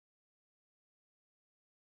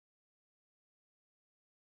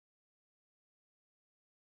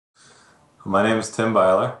My name is Tim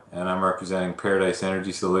Byler, and I'm representing Paradise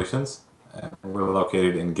Energy Solutions. And we're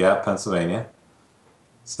located in Gap, Pennsylvania,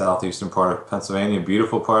 southeastern part of Pennsylvania,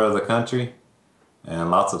 beautiful part of the country, and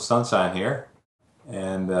lots of sunshine here.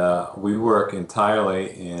 And we work entirely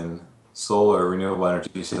in solar renewable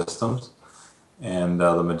energy systems, and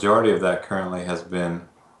the majority of that currently has been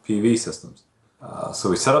PV systems. So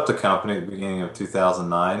we set up the company at the beginning of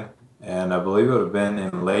 2009, and I believe it would have been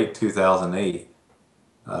in late 2008.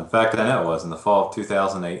 In fact, I know it was in the fall of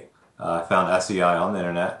 2008. I found SEI on the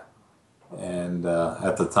internet, and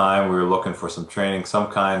at the time we were looking for some training, some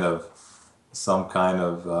kind of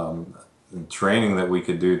training that we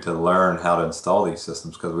could do to learn how to install these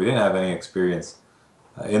systems because we didn't have any experience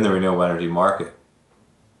in the renewable energy market.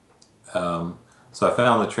 So I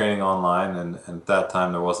found the training online, and at that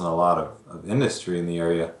time there wasn't a lot of industry in the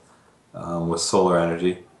area with solar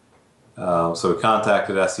energy. So we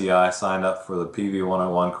contacted SEI, signed up for the PV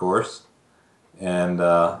 101 course, and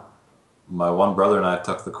my one brother and I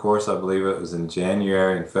took the course. I believe it was in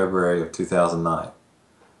January and February of 2009.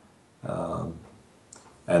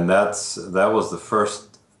 And that was the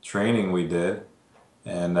first training we did,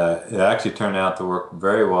 and it actually turned out to work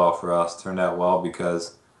very well for us. Turned out well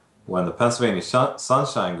because when the Pennsylvania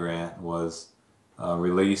Sunshine Grant was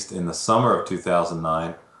released in the summer of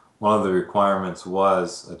 2009, one of the requirements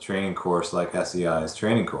was a training course like SEI's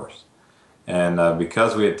training course. And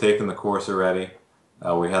because we had taken the course already,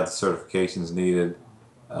 we had the certifications needed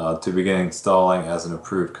to begin installing as an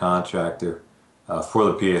approved contractor for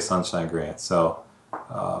the PA Sunshine Grant. So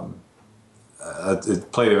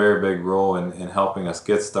it played a very big role in helping us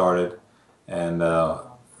get started. And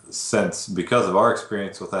because of our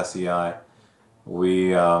experience with SEI,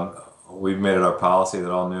 we've made it our policy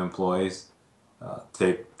that all new employees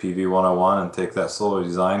take PV 101 and take that solar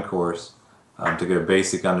design course to get a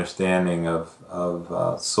basic understanding of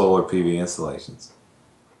solar PV installations.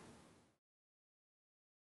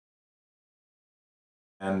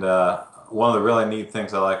 And one of the really neat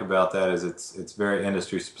things I like about that is it's very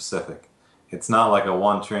industry specific. It's not like a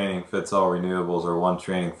one training fits all renewables or one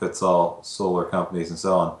training fits all solar companies and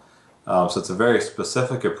so on. So it's a very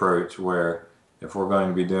specific approach where if we're going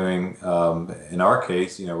to be doing, in our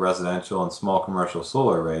case, residential and small commercial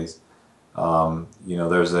solar arrays,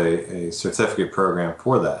 there's a certificate program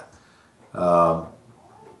for that.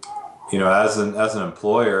 As an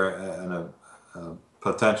employer and a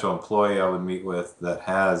potential employee I would meet with that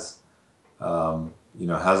has a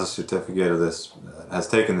certificate of this, has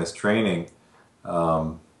taken this training,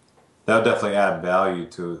 that would definitely add value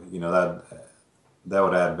to, that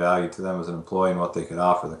would add value to them as an employee and what they could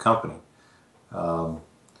offer the company. By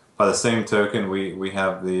the same token, we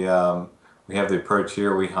have the approach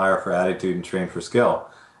here. We hire for attitude and train for skill,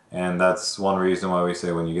 and that's one reason why we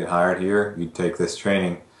say when you get hired here, you take this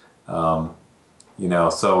training. So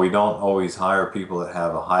we don't always hire people that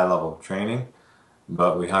have a high level of training,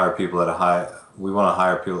 but we hire people we want to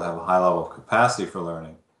hire people that have a high level of capacity for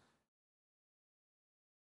learning.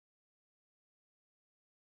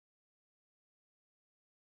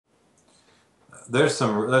 There's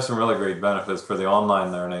some really great benefits for the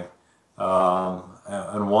online learning,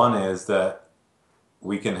 and one is that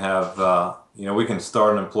we can have we can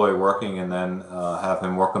start an employee working and then have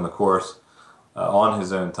him work on the course on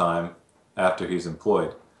his own time after he's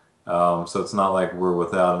employed. So it's not like we're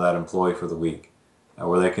without that employee for the week,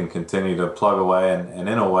 where they can continue to plug away, and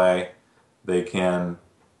in a way they can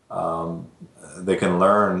learn,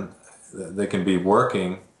 they can be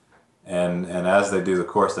working. And as they do the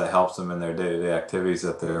course, that helps them in their day-to-day activities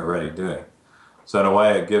that they're already doing. So in a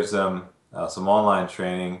way, it gives them some online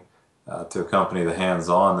training to accompany the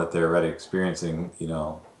hands-on that they're already experiencing,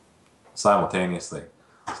 simultaneously.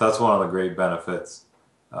 So that's one of the great benefits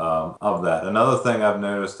of that. Another thing I've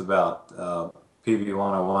noticed about PV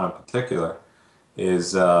 101 in particular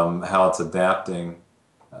is how it's adapting,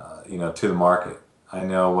 to the market. I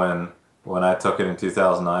know when I took it in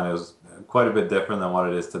 2009, it was quite a bit different than what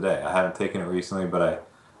it is today. I haven't taken it recently, but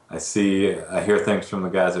I hear things from the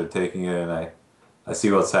guys that are taking it, and I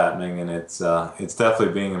see what's happening, and it's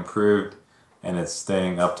definitely being improved, and it's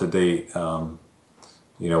staying up to date,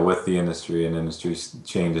 with the industry and industry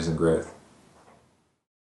changes and growth.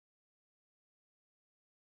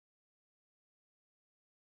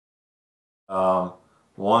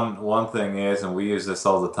 One thing is, and we use this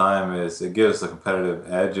all the time, is it gives us a competitive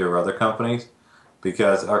edge over other companies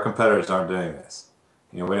because our competitors aren't doing this.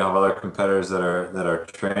 We don't have other competitors that are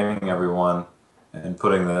training everyone and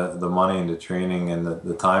putting the money into training and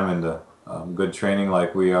the time into good training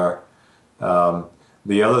like we are.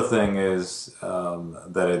 The other thing is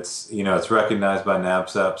that it's recognized by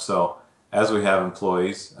NABCEP. So as we have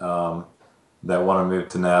employees, that want to move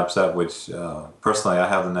to NABCEP, which personally I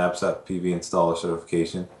have the NABCEP PV installer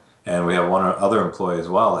certification, and we have one other employee as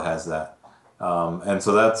well that has that. And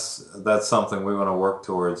so that's something we want to work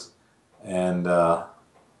towards. And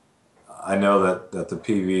I know that the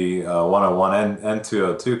PV 101 and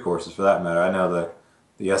 202 courses, for that matter, I know that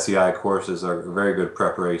the SEI courses are a very good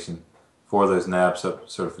preparation for those NABCEP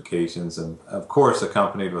certifications, and of course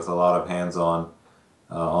accompanied with a lot of hands-on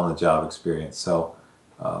on the job experience. So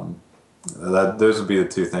those would be the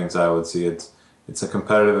two things I would see. It's a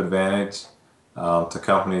competitive advantage to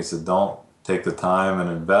companies that don't take the time and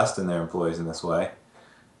invest in their employees in this way.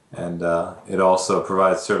 And it also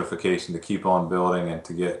provides certification to keep on building and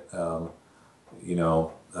to get,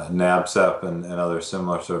 NABCEP and other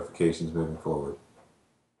similar certifications moving forward.